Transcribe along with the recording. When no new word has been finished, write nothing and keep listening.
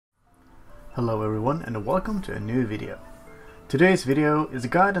Hello everyone and welcome to a new video. Today's video is a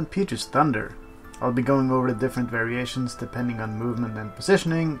guide on Pichu's Thunder. I'll be going over the different variations depending on movement and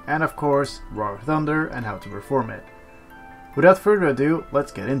positioning, and of course RAR Thunder and how to perform it. Without further ado,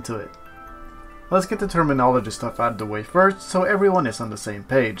 let's get into it. Let's get the terminology stuff out of the way first so everyone is on the same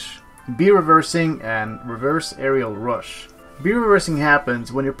page. B reversing and reverse aerial rush. B reversing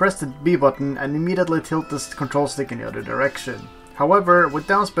happens when you press the B button and immediately tilt the control stick in the other direction. However, with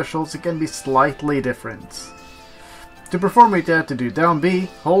down specials it can be slightly different. To perform it you have to do down B,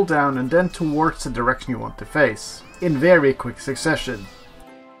 hold down and then towards the direction you want to face, in very quick succession.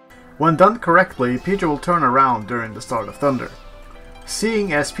 When done correctly, Pichu will turn around during the start of Thunder.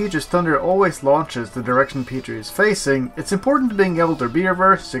 Seeing as Pichu's Thunder always launches the direction Pichu is facing, it's important being able to B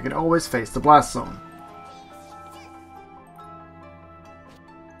reverse so you can always face the blast zone.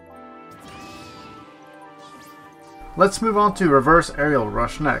 Let's move on to Reverse Aerial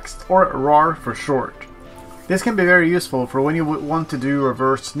Rush next, or RAR for short. This can be very useful for when you want to do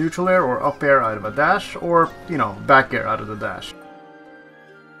reverse neutral air or up air out of a dash, or, back air out of the dash.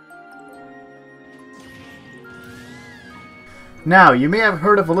 Now, you may have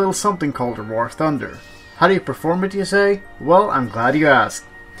heard of a little something called RAR Thunder. How do you perform it, you say? Well, I'm glad you asked.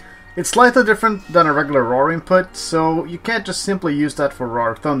 It's slightly different than a regular RAR input, so you can't just simply use that for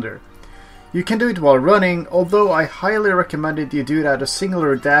RAR Thunder. You can do it while running, although I highly recommend that you do it out of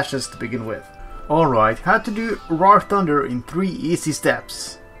singular dashes to begin with. Alright, how to do RAR Thunder in 3 easy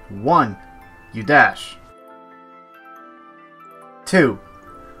steps. 1. You dash. 2.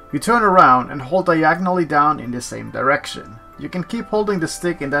 You turn around and hold diagonally down in the same direction. You can keep holding the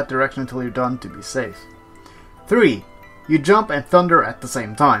stick in that direction until you're done to be safe. 3. You jump and thunder at the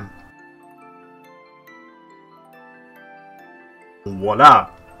same time. Voila!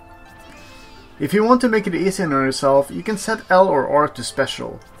 If you want to make it easier on yourself, you can set L or R to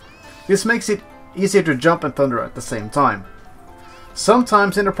special. This makes it easier to jump and thunder at the same time.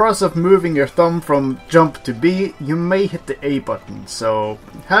 Sometimes in the process of moving your thumb from jump to B, you may hit the A button, so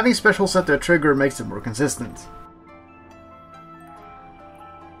having special set to a trigger makes it more consistent.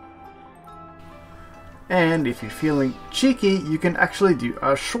 And if you're feeling cheeky, you can actually do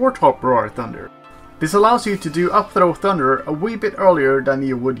a short hop RAR Thunder. This allows you to do up throw thunder a wee bit earlier than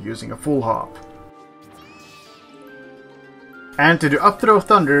you would using a full hop. And to do up throw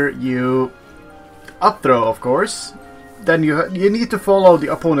thunder, you up throw, of course. Then you need to follow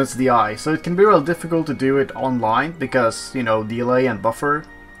the opponent's DI, so it can be real difficult to do it online because, delay and buffer.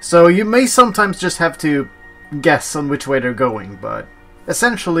 So you may sometimes just have to guess on which way they're going, but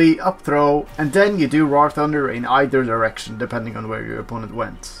essentially up throw, and then you do RAR Thunder in either direction depending on where your opponent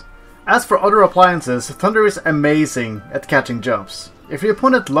went. As for other appliances, Thunder is amazing at catching jumps. If your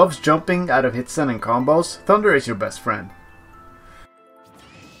opponent loves jumping out of hits and combos, Thunder is your best friend.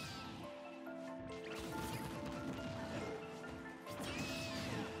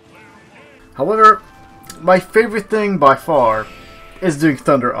 However, my favorite thing by far is doing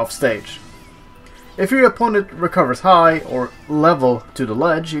Thunder off stage. If your opponent recovers high or level to the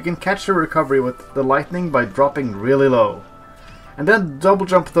ledge, you can catch the recovery with the lightning by dropping really low, and then double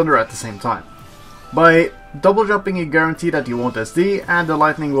jump Thunder at the same time. By double jumping you guarantee that you won't SD, and the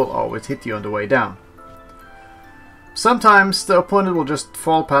lightning will always hit you on the way down. Sometimes the opponent will just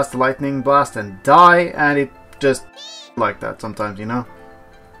fall past the lightning blast and die, and it just like that sometimes,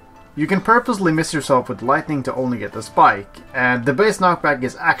 You can purposely miss yourself with lightning to only get the spike, and the base knockback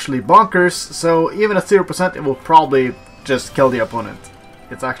is actually bonkers, so even at 0% it will probably just kill the opponent.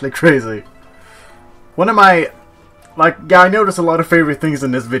 It's actually crazy. One of my I noticed a lot of favorite things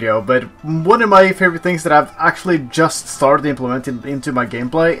in this video, but one of my favorite things that I've actually just started implementing into my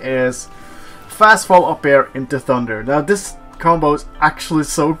gameplay is fast fall up air into Thunder. Now this combo is actually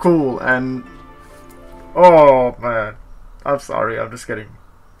so cool, and oh man, I'm sorry, I'm just getting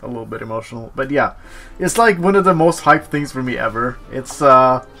a little bit emotional, but yeah, it's like one of the most hyped things for me ever. It's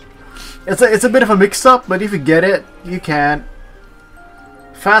a bit of a mix-up, but if you get it, you can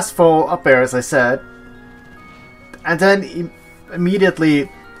fast fall up air, as I said, and then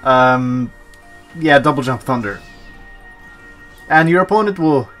immediately, double jump Thunder. And your opponent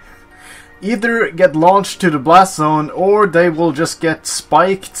will either get launched to the blast zone, or they will just get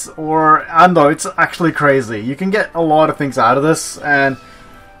spiked, or, I don't know, it's actually crazy. You can get a lot of things out of this, and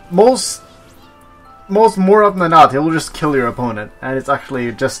more often than not, he'll just kill your opponent, and it's actually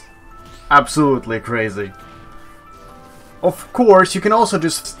just absolutely crazy. Of course, you can also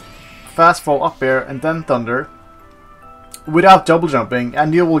just fast fall up air and then Thunder without double jumping,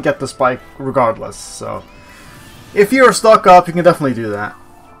 and you will get the spike regardless. So if you're stuck up, you can definitely do that.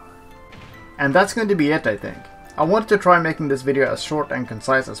 And that's going to be it, I think. I wanted to try making this video as short and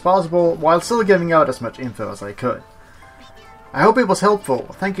concise as possible, while still giving out as much info as I could. I hope it was helpful,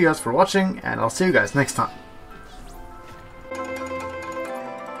 thank you guys for watching, and I'll see you guys next time.